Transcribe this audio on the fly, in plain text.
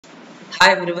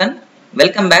Hi everyone,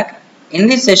 welcome back. In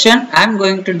this session, I am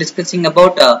going to discussing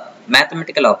about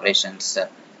mathematical operations.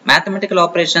 Mathematical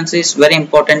operations is very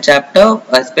important chapter,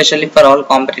 especially for all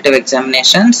competitive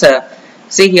examinations.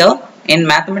 See here, in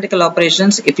mathematical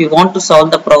operations, if you want to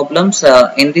solve the problems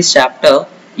in this chapter,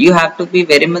 you have to be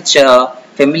very much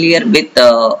familiar with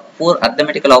four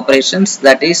arithmetical operations,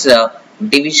 that is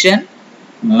division,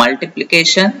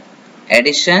 multiplication,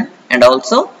 addition, and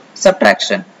also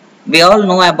subtraction. We all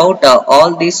know about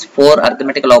all these four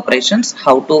arithmetical operations,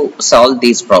 how to solve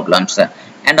these problems.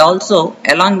 And also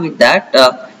along with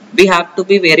that, we have to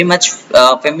be very much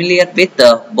familiar with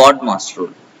BODMAS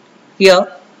rule. Here,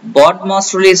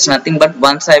 BODMAS rule is nothing but,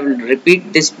 once I will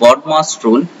repeat this BODMAS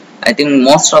rule, I think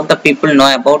most of the people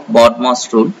know about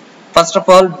BODMAS rule. First of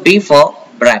all, B for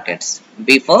brackets.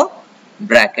 B for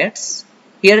brackets.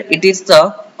 Here it is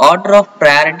the order of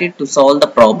priority to solve the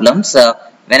problems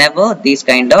whenever these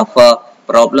kind of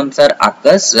problems are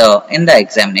occurs in the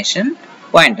examination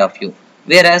point of view.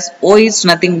 Whereas O is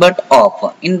nothing but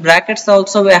of. In brackets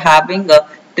also we are having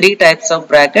three types of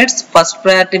brackets. First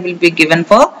priority will be given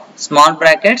for small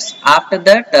brackets, after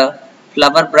that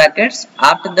flower brackets,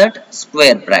 after that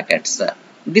square brackets.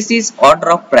 This is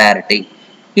order of priority.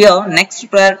 Here next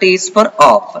priority is for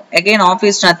of. Again of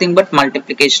is nothing but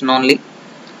multiplication only.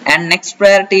 And next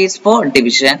priority is for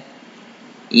division.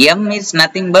 M is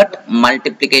nothing but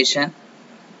multiplication.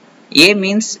 A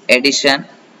means addition.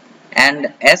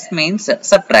 And S means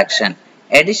subtraction.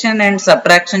 Addition and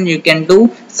subtraction you can do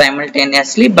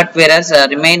simultaneously, but whereas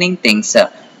remaining things,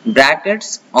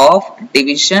 brackets, of,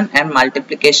 division and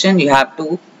multiplication, you have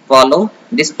to follow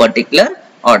this particular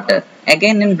order.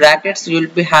 Again in brackets you will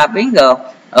be having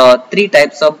three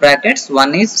types of brackets.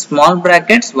 One is small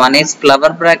brackets, one is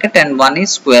flower bracket and one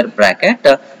is square bracket.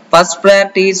 First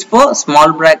priority is for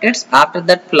small brackets, after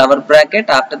that flower bracket,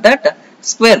 after that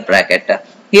square bracket.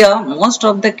 Here most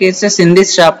of the cases in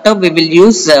this chapter we will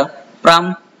use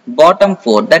from bottom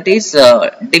four, that is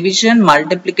division,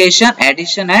 multiplication,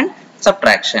 addition and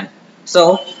subtraction.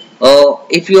 So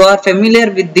if you are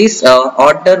familiar with this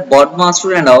order, BODMAS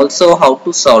rule, and also how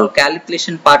to solve,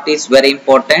 calculation part is very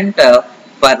important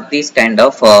for these kind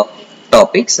of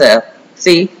topics.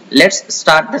 See, let's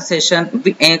start the session.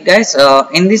 Guys,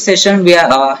 in this session we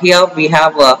are here we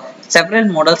have several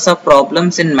models of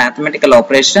problems in mathematical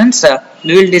operations.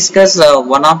 We will discuss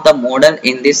one of the model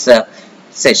in this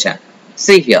session.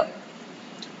 See here,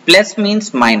 plus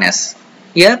means minus.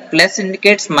 Here plus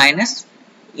indicates minus,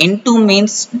 into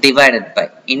means divided by.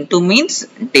 Into means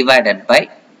divided by.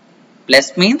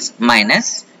 Plus means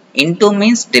minus, into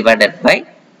means divided by.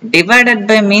 Divided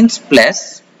by means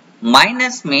plus,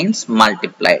 minus means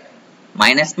multiplied.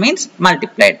 Minus means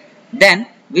multiplied. Then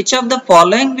which of the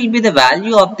following will be the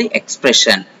value of the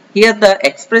expression? Here the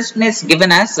expression is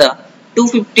given as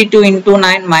 252 into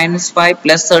 9 minus 5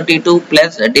 plus 32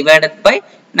 plus divided by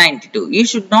 92. You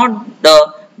should not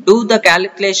do the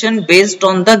calculation based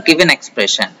on the given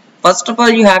expression. First of all,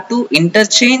 you have to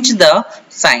interchange the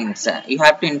signs. You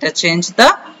have to interchange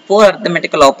the four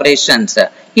arithmetical operations.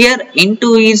 Here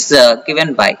into is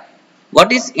given by.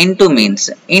 What is into means?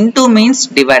 Into means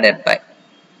divided by.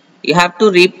 You have to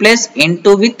replace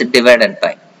into with divided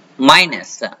by.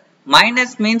 Minus.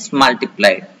 Minus means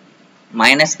multiplied.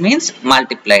 Minus means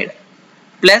multiplied.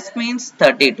 Plus means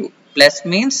 32. Plus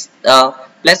means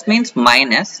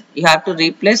minus. You have to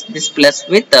replace this plus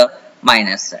with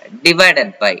minus.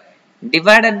 Divided by.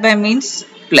 Divided by means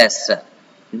plus.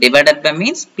 Divided by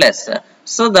means plus.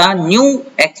 So the new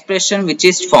expression which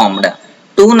is formed,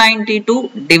 292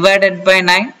 divided by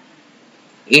 9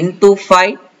 into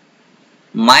 5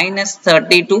 minus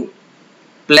 32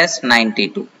 plus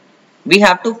 92. We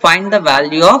have to find the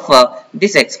value of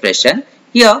this expression.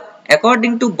 Here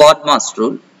according to BODMAS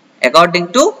rule,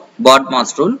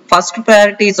 first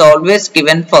priority is always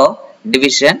given for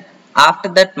division, after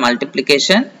that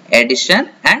multiplication, addition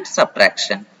and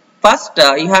subtraction. First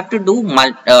you have to do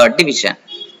division.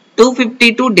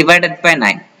 252 divided by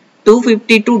 9.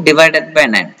 252 divided by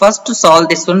 9. First to solve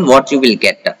this one, what you will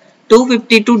get?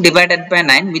 252 divided by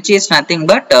 9, which is nothing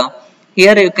but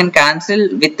here you can cancel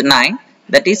with 9,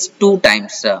 that is 2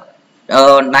 times.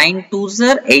 9 2s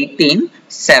are 18,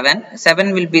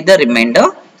 7 will be the remainder,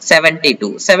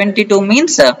 72. 72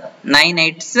 means 9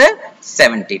 8s are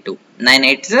 72. 9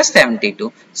 8s are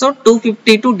 72. So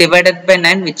 252 divided by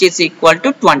 9, which is equal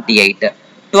to 28.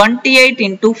 28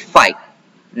 into 5.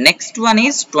 Next one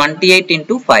is 28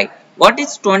 into 5. What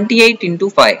is 28 into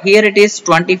 5? Here it is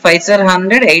 25 are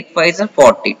 100, 8 5s are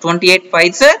 40. 28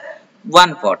 5s are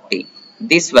 140.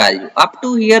 This value. Up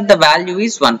to here the value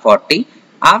is 140.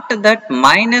 After that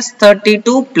minus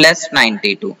 32 plus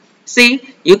 92. See,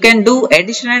 you can do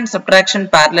addition and subtraction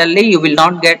parallelly. You will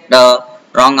not get the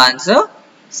wrong answer.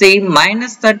 See,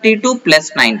 minus 32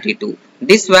 plus 92.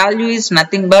 This value is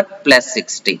nothing but plus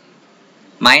 60.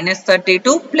 Minus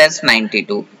 32 plus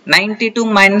 92. 92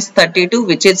 minus 32,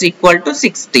 which is equal to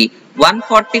 60.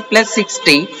 140 plus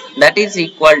 60, that is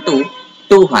equal to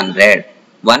 200.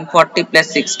 140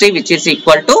 plus 60, which is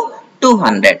equal to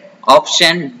 200.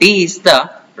 Option D is the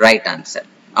right answer.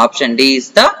 Option D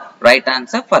is the right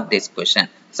answer for this question.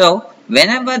 So,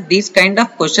 whenever these kind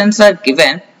of questions are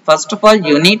given, first of all,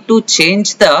 you need to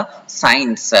change the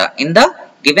signs in the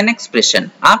given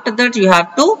expression. After that, you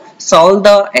have to solve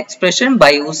the expression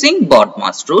by using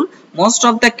BODMAS rule. Most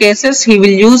of the cases, he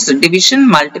will use division,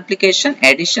 multiplication,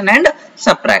 addition and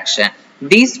subtraction.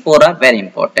 These four are very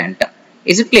important.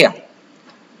 Is it clear?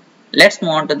 Let's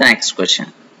move on to the next question.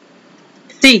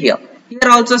 See here. Here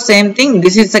also same thing.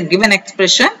 This is a given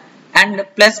expression. And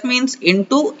plus means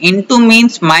into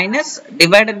means minus,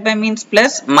 divided by means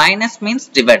plus, minus means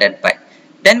divided by.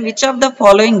 Then which of the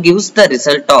following gives the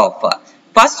result of?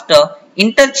 First,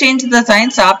 interchange the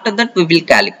signs, after that we will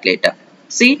calculate.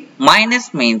 See,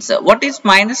 minus means, what is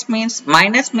minus means?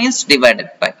 Minus means divided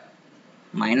by.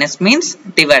 Minus means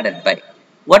divided by.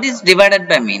 What is divided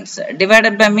by means?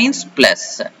 Divided by means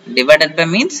plus. Divided by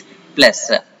means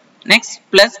plus. Next,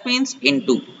 plus means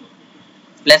into.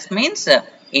 Plus means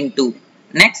into.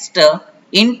 Next,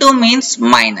 into means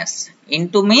minus.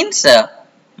 Into means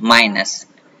minus.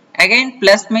 Again,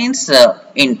 plus means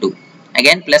into.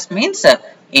 Again, plus means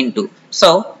into.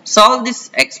 So, solve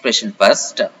this expression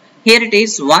first. Here it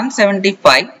is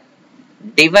 175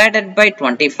 divided by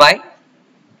 25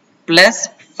 plus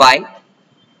 5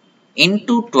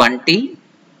 into 20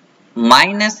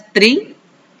 minus 3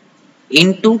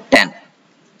 into 10.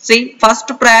 See, first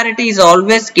priority is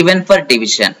always given for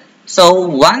division. So,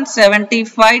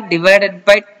 175 divided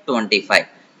by 25.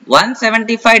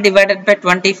 175 divided by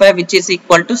 25, which is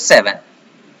equal to 7.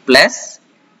 Plus,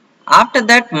 after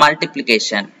that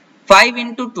multiplication. 5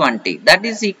 into 20, that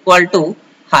is equal to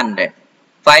 100.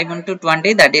 5 into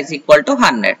 20, that is equal to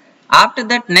 100. After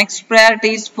that, next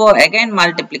priority is for again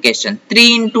multiplication.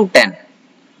 3 into 10.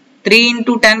 3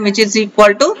 into 10, which is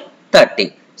equal to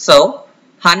 30. So,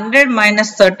 100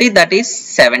 minus 30, that is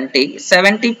 70.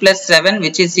 70 plus 7,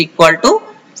 which is equal to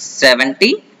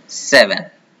 77.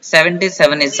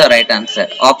 77 is the right answer.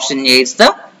 Option A is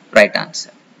the right answer.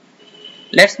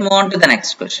 Let's move on to the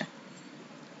next question.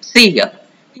 See here.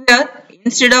 Here,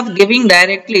 instead of giving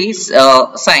directly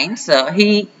signs,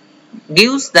 he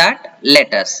gives that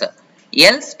letters.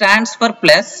 L stands for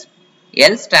plus.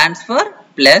 L stands for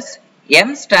plus.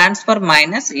 M stands for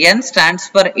minus. N stands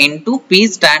for into. P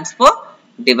stands for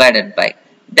divided by.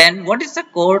 Then what is the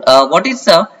code? What is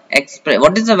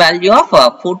the value of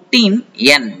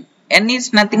 14n? N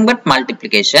is nothing but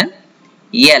multiplication.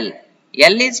 L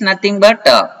is nothing but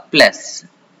plus.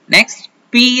 Next,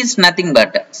 P is nothing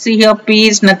but, see here, P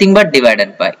is nothing but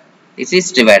divided by. This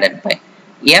is divided by.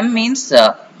 M means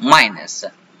minus.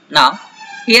 Now,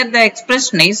 here the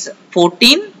expression is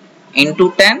 14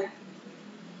 into 10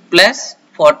 plus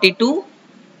 42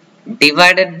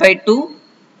 divided by 2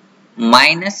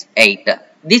 minus 8.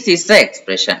 This is the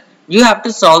expression. You have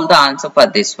to solve the answer for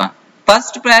this one.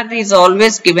 First priority is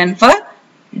always given for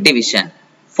division.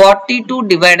 42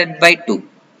 divided by 2.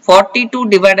 42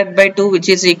 divided by 2, which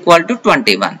is equal to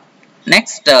 21.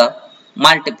 Next,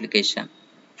 multiplication.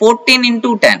 14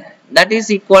 into 10, that is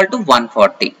equal to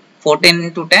 140. 14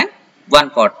 into 10,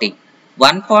 140.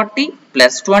 140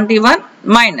 plus 21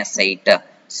 minus 8.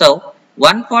 So,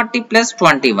 140 plus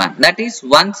 21, that is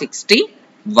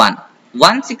 161.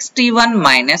 161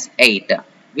 minus 8,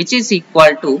 which is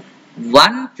equal to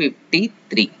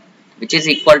 153. Which is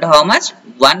equal to how much?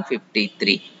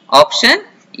 153. Option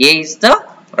A is the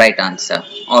right answer.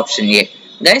 Option A.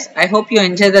 Guys, I hope you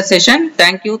enjoy the session.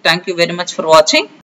 Thank you. Thank you very much for watching.